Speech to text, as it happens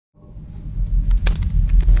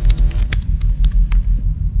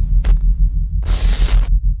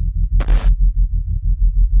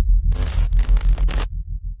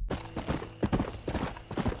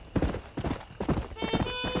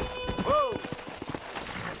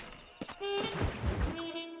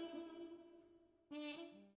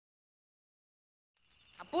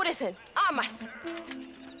Listen, Amas.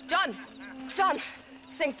 John,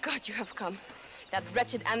 thank God you have come. That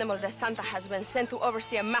wretched animal de Santa has been sent to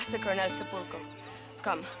oversee a massacre in El Sepulcro.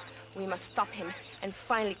 Come, we must stop him and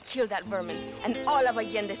finally kill that vermin and all of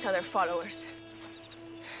Allende's other followers.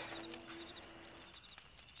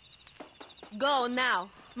 Go now.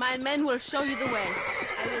 My men will show you the way.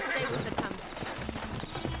 I will stay with the camp.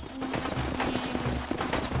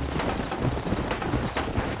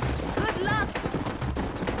 Good luck!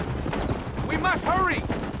 We must hurry!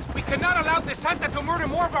 We cannot allow the Santa to murder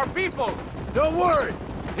more of our people! Don't worry!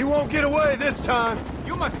 He won't get away this time!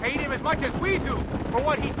 You must hate him as much as we do for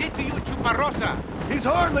what he did to you in Chuparrosa! He's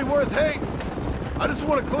hardly worth hating! I just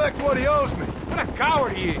want to collect what he owes me! What a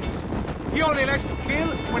coward he is! He only likes to kill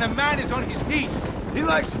when a man is on his knees! He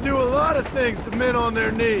likes to do a lot of things to men on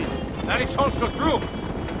their knees! That is also true!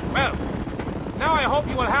 Well, now I hope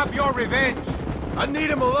you will have your revenge! I need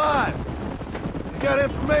him alive! He's got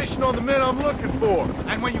information on the men I'm looking for!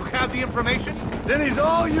 And when you have the information? Then he's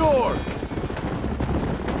all yours!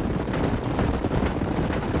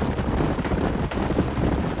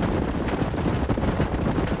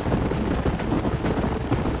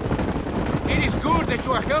 It is good that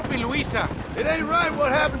you are helping Luisa. It ain't right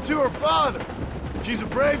what happened to her father. She's a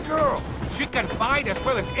brave girl. She can fight as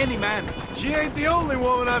well as any man. She ain't the only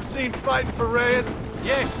woman I've seen fighting for Reyes.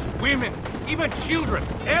 Yes, women, even children.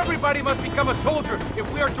 Everybody must become a soldier if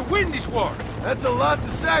we are to win this war. That's a lot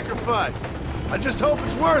to sacrifice. I just hope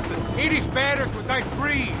it's worth it. It is better to die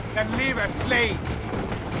free than live as slaves.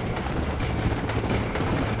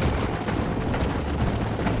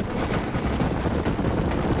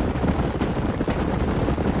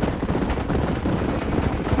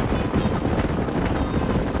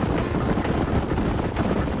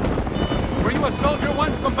 Were you a soldier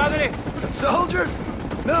once, compadre? A soldier?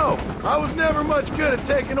 No, I was never much good at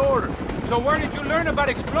taking orders. So where did you learn about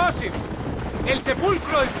explosives? El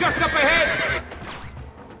Sepulcro is just up ahead!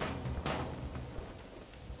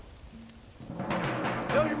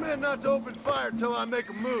 Tell your men not to open fire till I make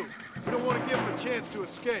a move. We don't want to give him a chance to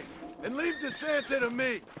escape. And leave DeSanta to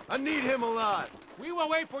me. I need him alive. We will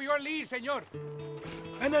wait for your lead, señor.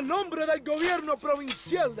 En el nombre del gobierno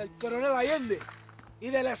provincial del coronel Allende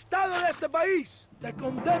y del Estado de este país, te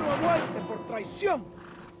condeno a muerte por traición.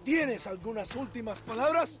 ¿Tienes algunas últimas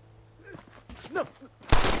palabras? No.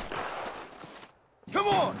 Come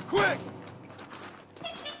on, quick!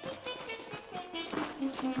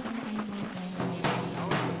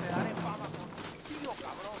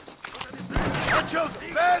 I chose a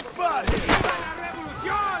bad spot here.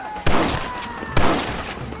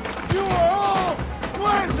 You are all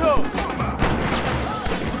muertos!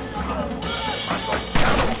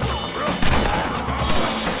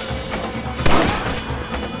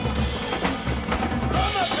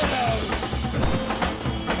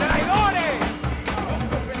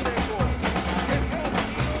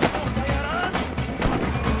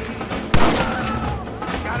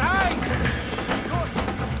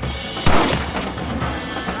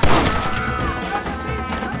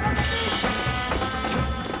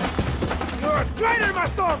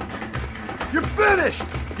 You're finished!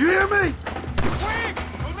 You hear me? Quick!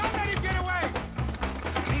 Do not let him get away!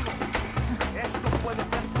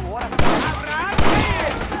 Abraham,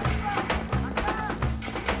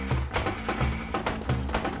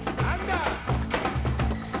 anda!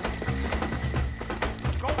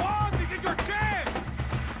 Go on! This is your chance!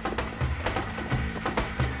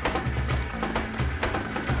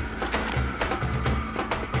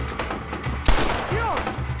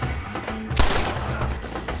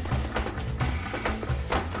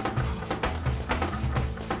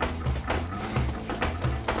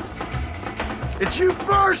 It's you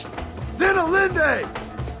first, then Allende!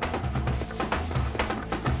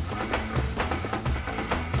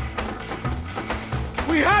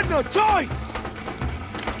 We had no choice!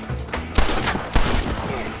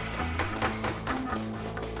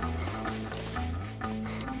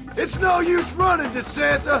 It's no use running,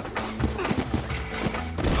 DeSanta!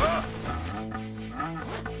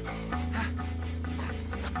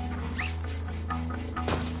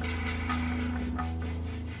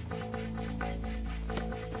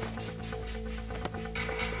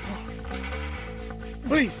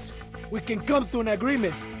 Please, we can come to an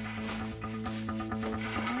agreement.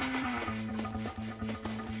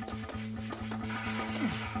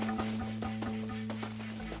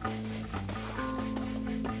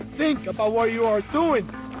 Think about what you are doing.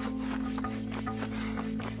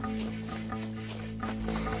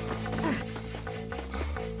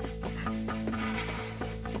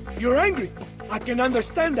 You're angry. I can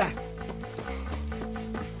understand that. I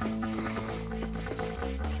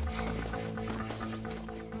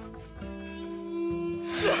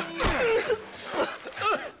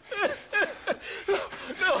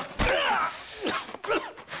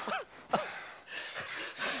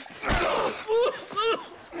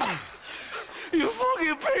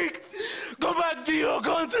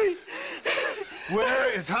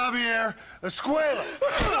is Javier Escuella.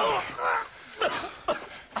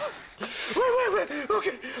 Wait.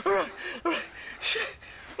 Okay, all right. Shit.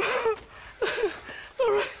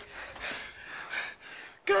 All right.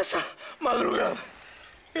 Casa Madrugada.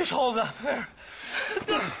 It's hold up there.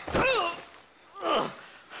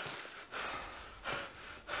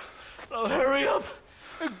 Now hurry up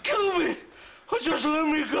and kill me, or just let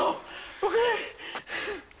me go, okay?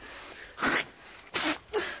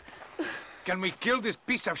 Can we kill this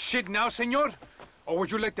piece of shit now, senor? Or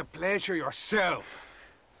would you like the pleasure yourself?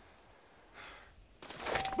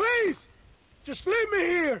 Please, just leave me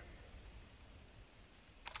here.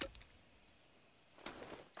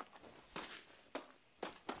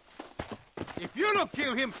 If you don't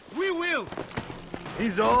kill him, we will!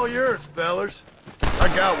 He's all yours, fellers. I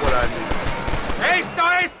got what I need. Esto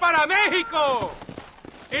es para Mexico!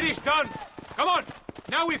 It is done. Come on,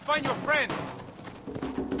 now we find your friend.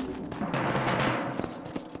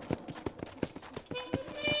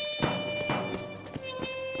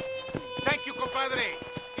 Thank you, compadre.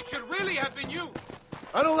 It should really have been you.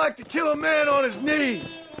 I don't like to kill a man on his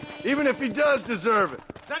knees, even if he does deserve it.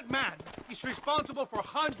 That man is responsible for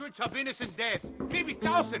hundreds of innocent deaths, maybe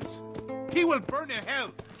thousands. He will burn in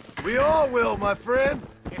hell. We all will, my friend.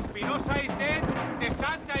 Espinosa is dead, De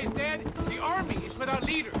Santa is dead, the army is without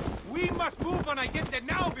leaders. We must move on Allende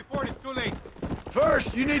now before it's too late.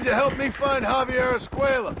 First, you need to help me find Javier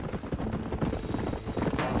Escuella.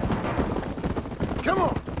 Come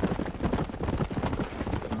on.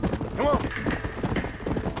 Come on.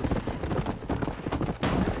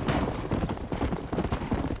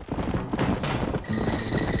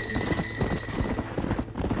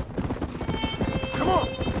 Come on.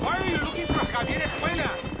 Why are you looking for Javier Escuella?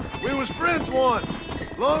 We was friends once,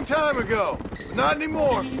 long time ago, but not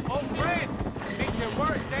anymore. Old friends, make the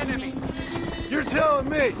worst enemy. You're telling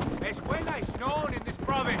me. Escuella is known in this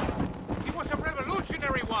province. He was a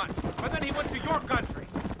revolutionary once, but then he went to your country.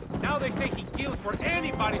 Now they say he kills for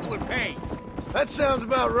anybody who will pay. That sounds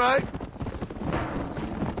about right.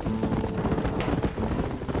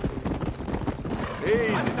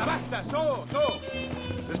 Easy. Basta, so.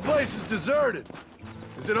 This place is deserted.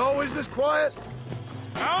 Is it always this quiet?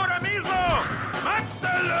 ¡Ahora mismo!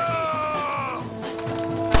 ¡Mátalo!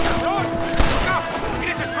 ¡Cabrón! ¡Look out! It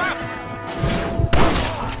is a trap!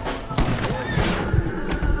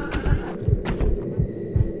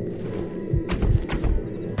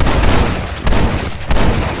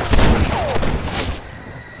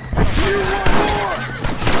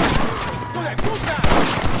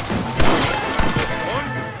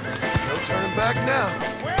 No turning back now.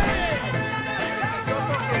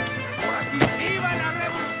 ¡Viva la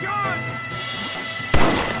revolución!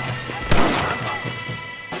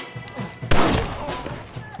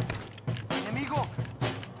 Enemigo.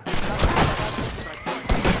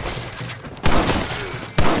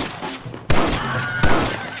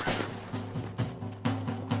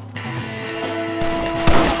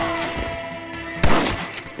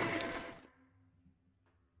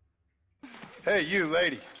 Hey, you,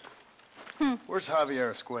 lady. Where's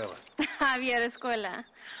Javier Escuella? Javier Escuela.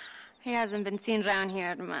 He hasn't been seen around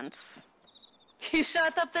here in months. You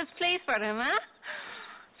shut up this place for him, huh?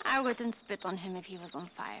 I wouldn't spit on him if he was on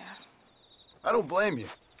fire. I don't blame you.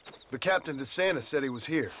 But Captain DeSanta said he was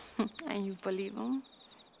here. And you believe him?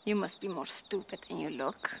 You must be more stupid than you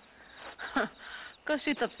look. Go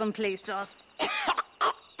shoot up some place else.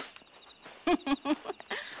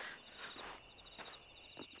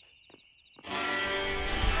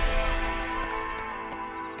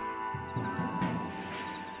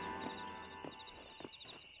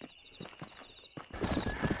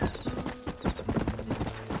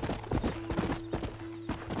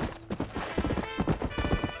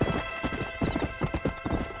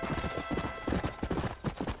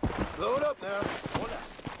 Slow it up now. Hold on.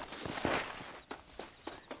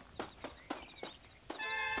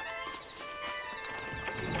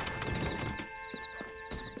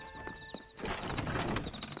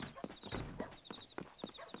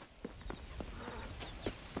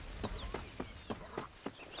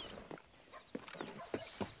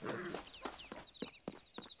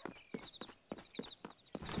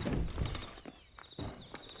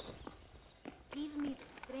 Give me the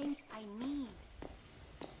strength I need.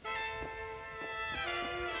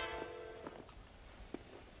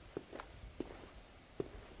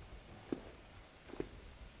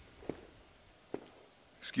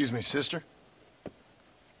 Excuse me, sister.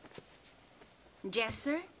 Yes,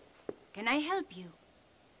 sir? Can I help you?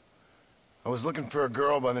 I was looking for a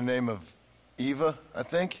girl by the name of Eva, I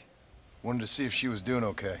think. Wanted to see if she was doing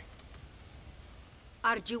okay.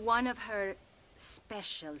 Are you one of her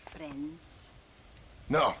special friends?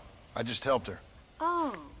 No, I just helped her.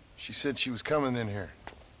 Oh. She said she was coming in here.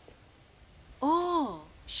 Oh,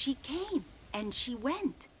 she came and she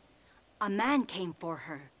went. A man came for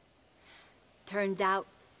her. Turned out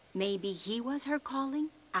maybe he was her calling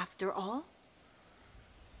after all.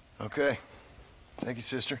 Okay. Thank you,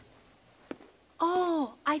 sister.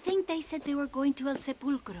 Oh, I think they said they were going to El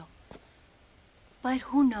Sepulcro. But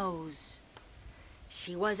who knows?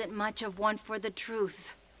 She wasn't much of one for the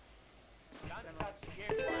truth.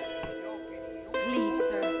 Please,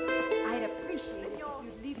 sir, I'd appreciate it if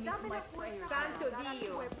you'd leave me to my prayers. Santo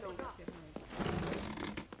Dio.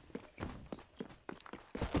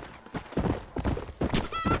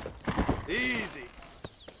 Easy.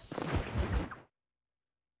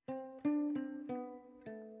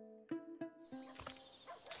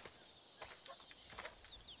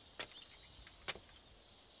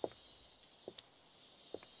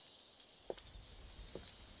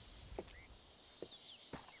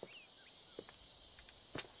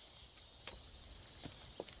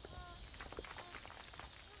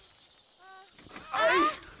 ¡Ay!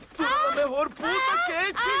 ¡Tú eres la mejor puta que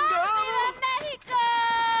he chingado! México!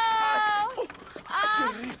 ¡Qué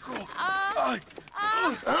rico! ¡Ay!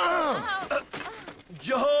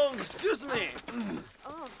 John, excuse me.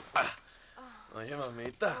 Oye,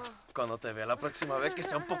 mamita, cuando te vea la próxima vez que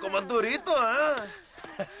sea un poco más durito, ¿eh?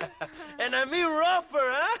 And I mean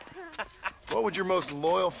rougher, ¿eh? What would your most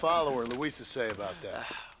loyal follower, Luisa, say about that?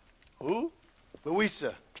 Who?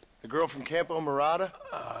 Luisa, the girl from Campo Morada?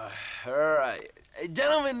 Her, a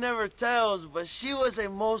gentleman never tells, but she was a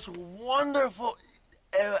most wonderful...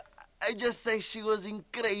 I just say she was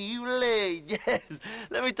increíble. Yes.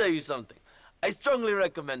 Let me tell you something. I strongly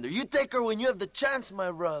recommend her. You take her when you have the chance,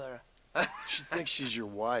 my brother. She thinks she's your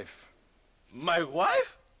wife. My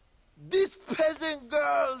wife? These peasant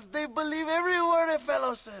girls, they believe every word a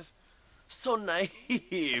fellow says. So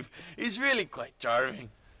naive. It's really quite charming.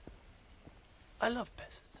 I love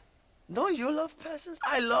peasants. Don't you love peasants?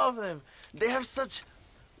 I love them. They have such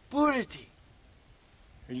purity.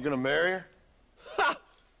 Are you gonna marry her? Ha!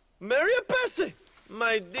 Marry a peasant?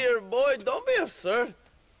 My dear boy, don't be absurd.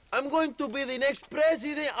 I'm going to be the next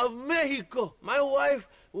president of Mexico. My wife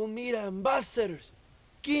will meet ambassadors,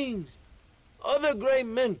 kings, other great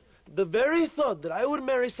men. The very thought that I would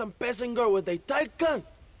marry some peasant girl with a tight gun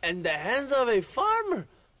and the hands of a farmer,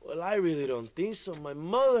 well, I really don't think so. My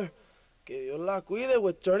mother, que Dios la cuide,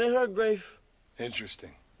 would turn in her grave.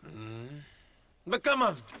 Interesting. But come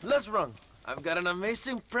on, let's run. I've got an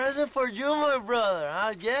amazing present for you, my brother,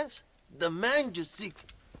 huh? Yes? The man you seek.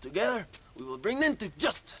 Together, we will bring them to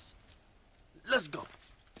justice. Let's go.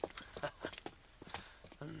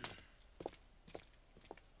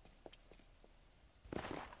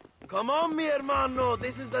 Come on, mi hermano.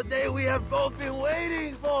 This is the day we have both been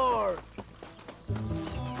waiting for.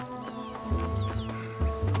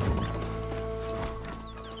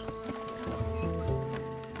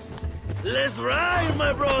 Let's ride,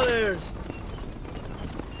 my brothers.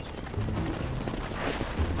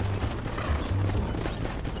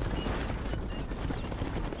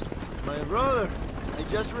 My brother, I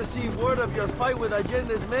just received word of your fight with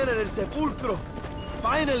Allende's men at El Sepulcro.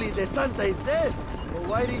 Finally, the Santa is dead. But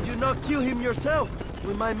why did you not kill him yourself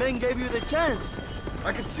when my men gave you the chance?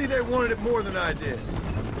 I could see they wanted it more than I did.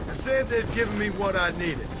 The Santa had given me what I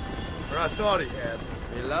needed. Or I thought he had.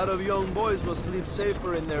 A lot of young boys will sleep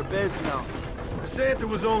safer in their beds now. The Santa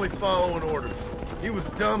was only following orders. He was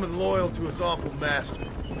dumb and loyal to his awful master.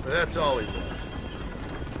 But that's all he was.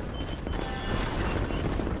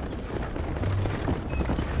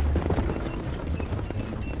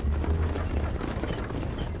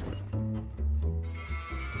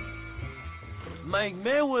 My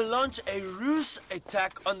men will launch a ruse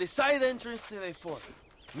attack on the side entrance to the fort.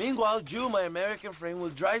 Meanwhile, you, my American friend, will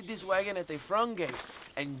drive this wagon at the front gate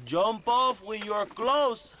and jump off when you're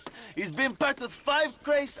close. It's been packed with 5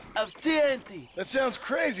 crates of TNT. That sounds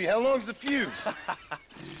crazy. How long's the fuse?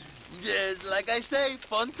 Yes, like I say,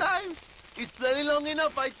 fun times. It's plenty long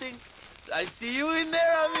enough, I think. I'll see you in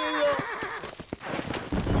there, amigo.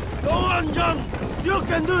 Go on, John. You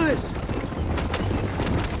can do this.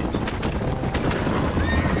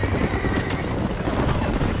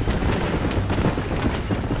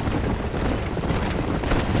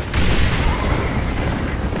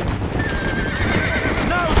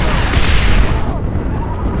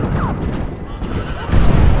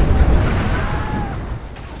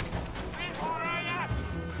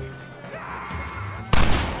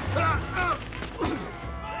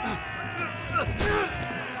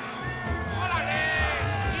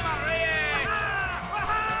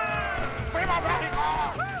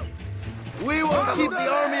 We will keep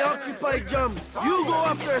the army occupy jump. You go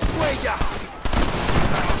after Escuella.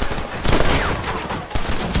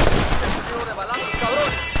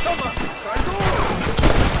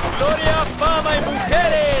 ¡Gloria, fama y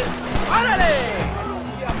mujeres! ¡Árale!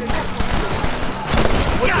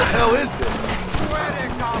 What the hell is this?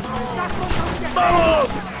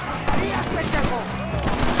 ¡Vamos!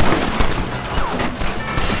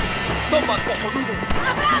 ¡Toma, cojonudo!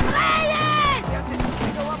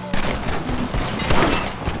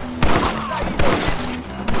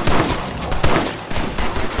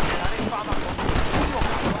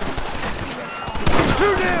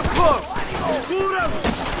 Too damn close!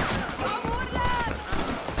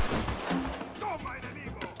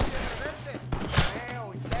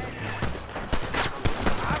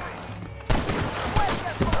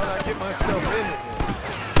 How'd I get myself into this?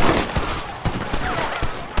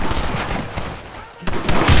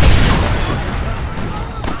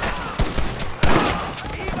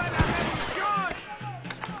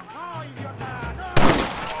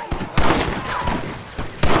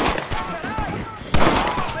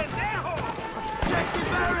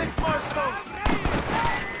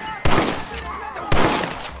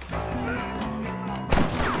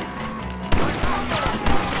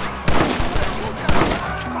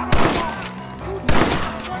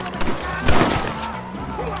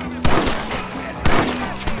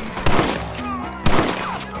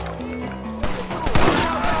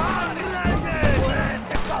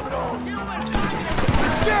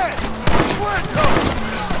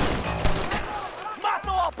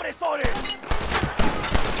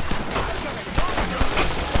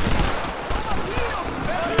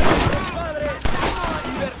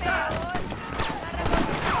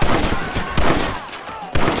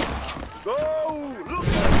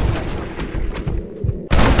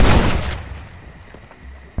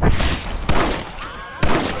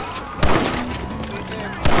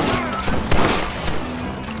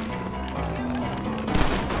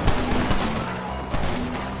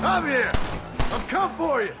 I'm here! I'm come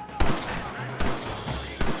for you!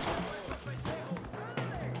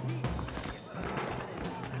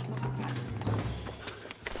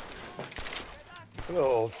 Hello,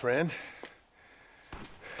 old friend.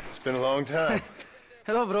 It's been a long time.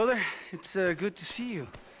 Hello, brother. It's good to see you.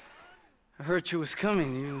 I heard you was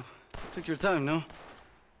coming. You took your time, no?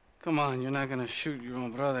 Come on, you're not gonna shoot your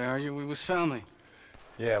own brother, are you? We was family.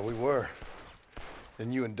 Yeah, we were.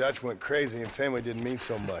 Then you and Dutch went crazy and family didn't mean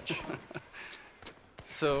so much.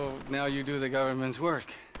 So now you do the government's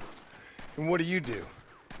work. And what do?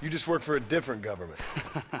 You just work for a different government.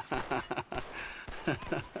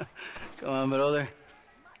 Come on, brother.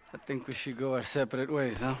 I think we should go our separate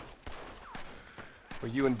ways, huh?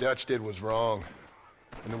 What you and Dutch did was wrong.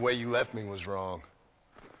 And the way you left me was wrong.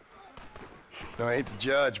 Now, I hate to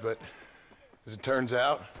judge, but as it turns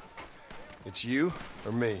out, it's you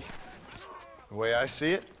or me. The way I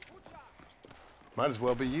see it, might as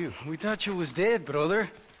well be you. We thought you was dead, brother.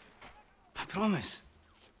 I promise.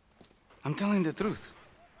 I'm telling the truth.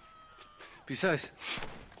 Besides,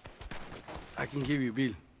 I can give you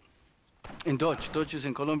Bill. In Dutch. Dutch is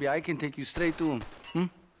in Colombia. I can take you straight to him.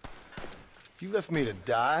 You left me to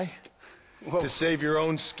die? Whoa. To save your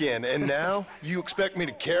own skin, and now you expect me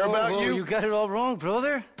to care about you? You got it all wrong,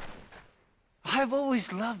 brother. I've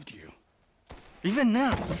always loved you. Even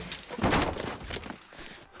now.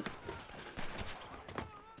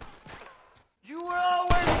 You were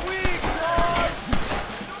always weak, George!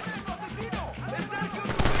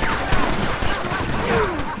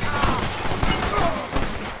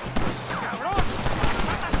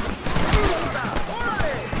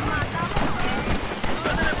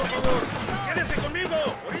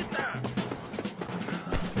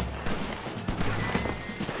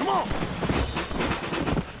 Come on!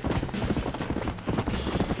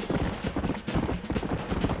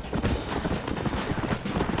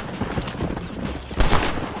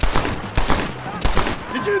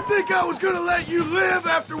 Did you think I was gonna let you live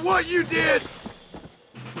after what you did?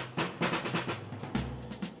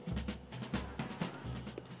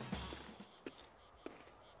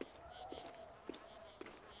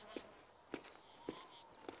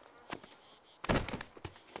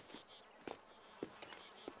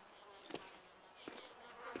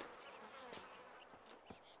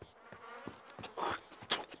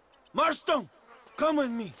 Marston, come with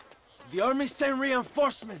me. The army sent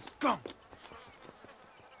reinforcements. Come.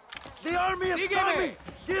 The army is coming!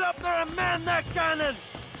 Get up there and man that cannon!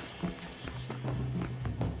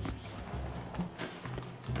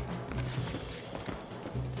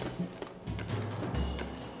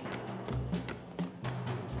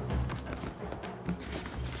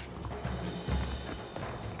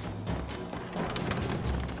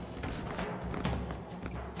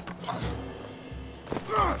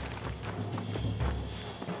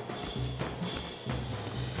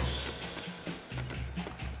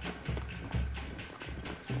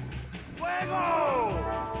 ¡Fuego!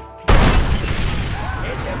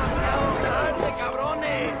 ¡Es demasiado tarde,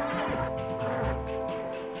 cabrones!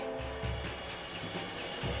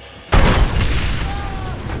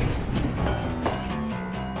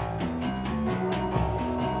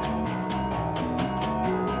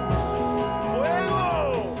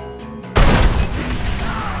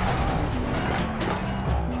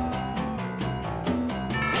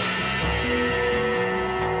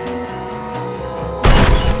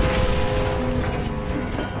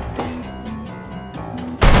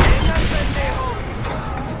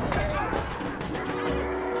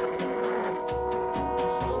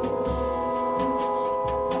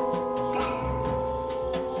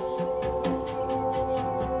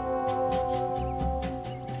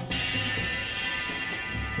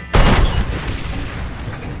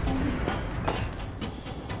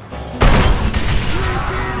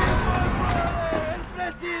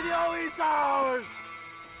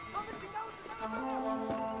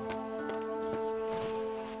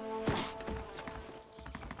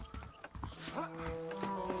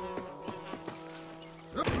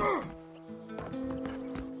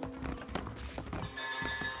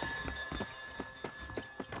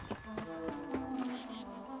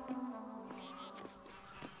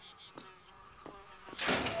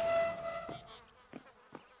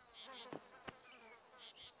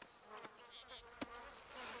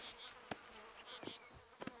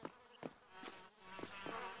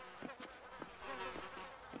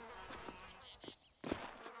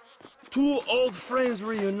 Two old friends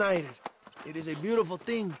reunited. It is a beautiful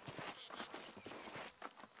thing.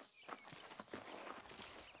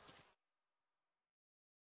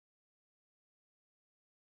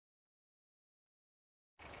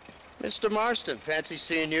 Mr. Marston, fancy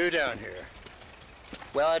seeing you down here.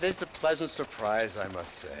 Well, it is a pleasant surprise, I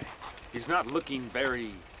must say. He's not looking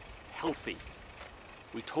very healthy.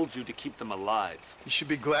 We told you to keep them alive. You should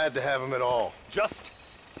be glad to have him at all. Just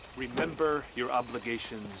remember your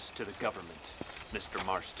obligations to the government, Mr.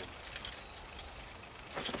 Marston.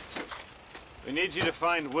 We need you to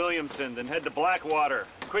find Williamson, then head to Blackwater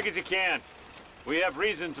as quick as you can. We have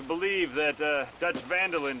reason to believe that Dutch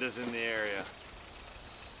Vanderland is in the area.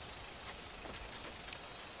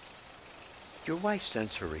 Your wife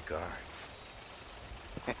sends her regards.